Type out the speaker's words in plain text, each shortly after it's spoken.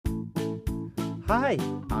Hi,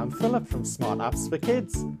 I'm Philip from Smart Apps for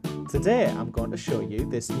Kids. Today I'm going to show you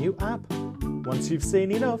this new app. Once you've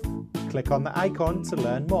seen enough, click on the icon to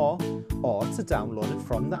learn more or to download it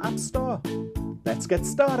from the App Store. Let's get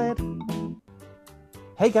started.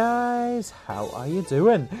 Hey guys, how are you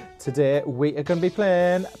doing? Today we are going to be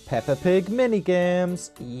playing Peppa Pig Mini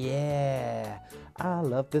Games. Yeah, I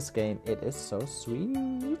love this game. It is so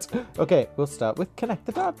sweet. Okay, we'll start with connect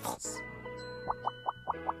the dots.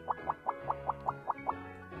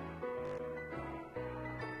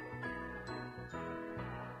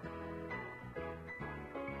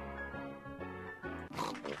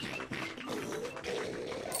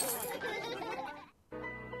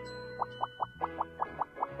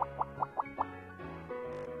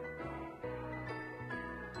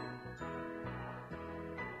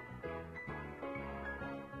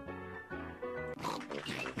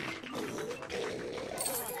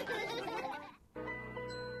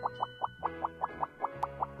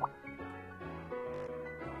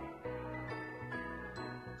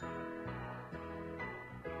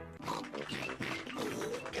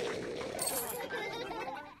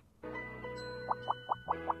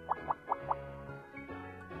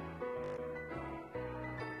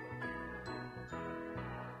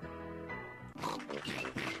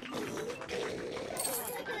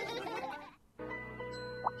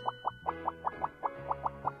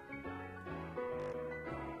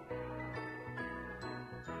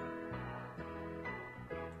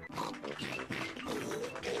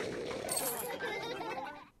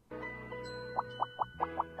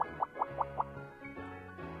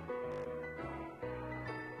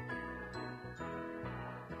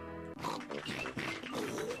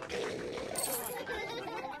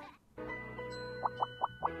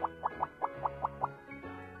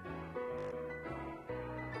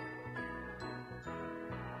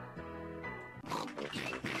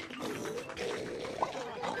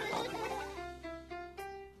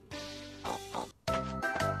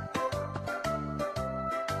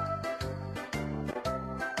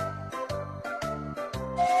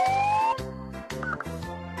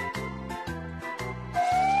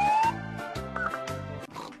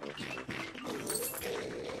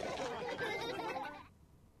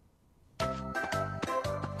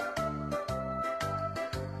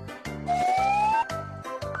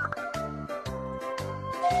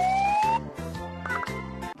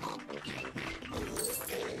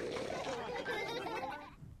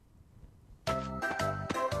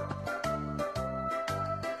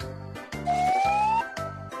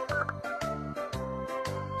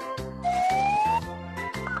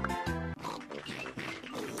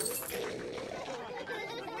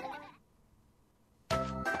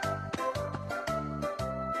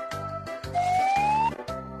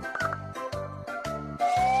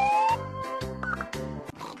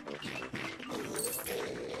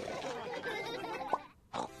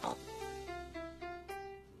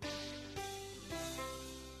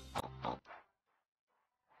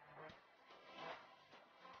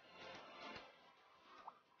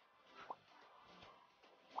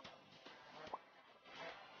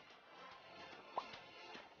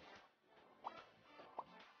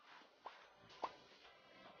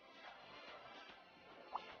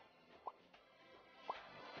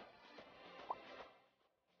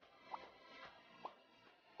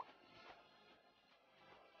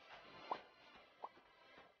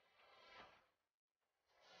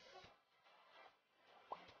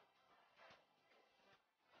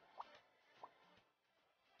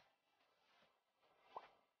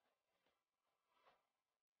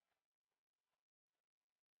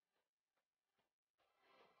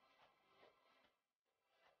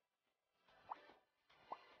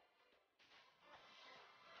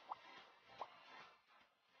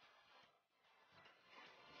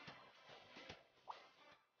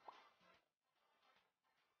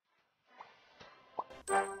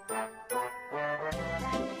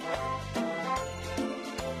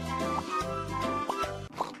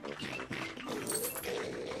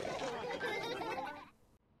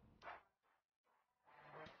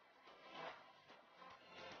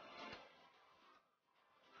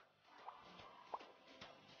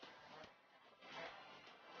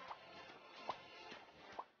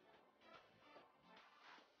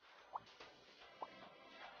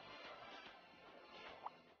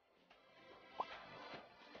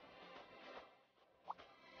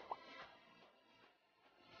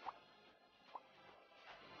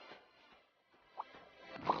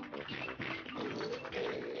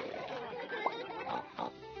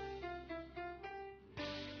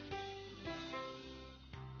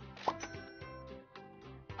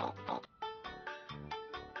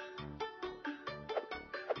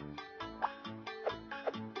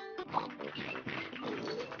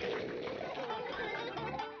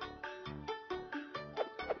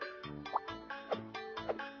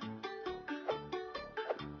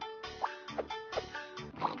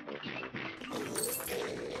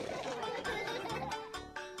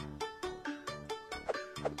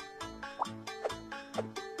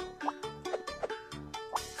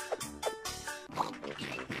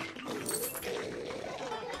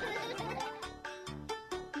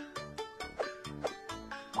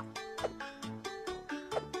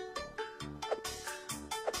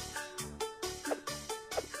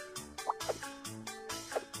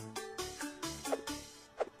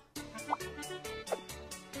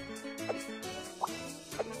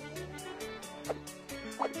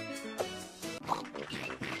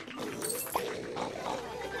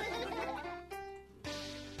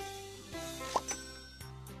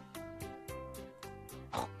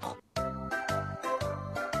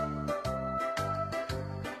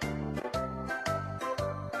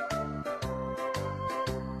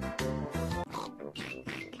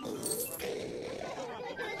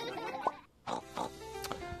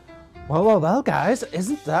 Well, guys,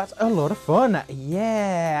 isn't that a lot of fun?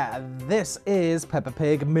 Yeah, this is Peppa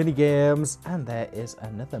Pig Mini Games, and there is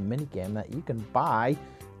another mini game that you can buy.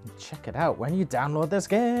 Check it out when you download this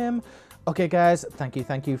game. Okay, guys, thank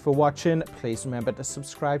you for watching. Please remember to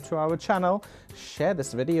subscribe to our channel, share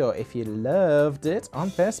this video if you loved it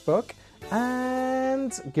on Facebook,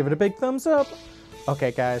 and give it a big thumbs up.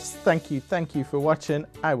 Okay, guys, thank you for watching.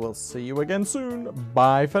 I will see you again soon.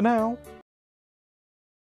 Bye for now.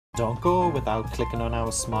 Don't go without clicking on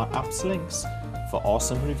our smart apps links for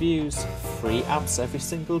awesome reviews, free apps every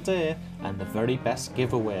single day, and the very best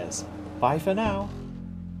giveaways. Bye for now.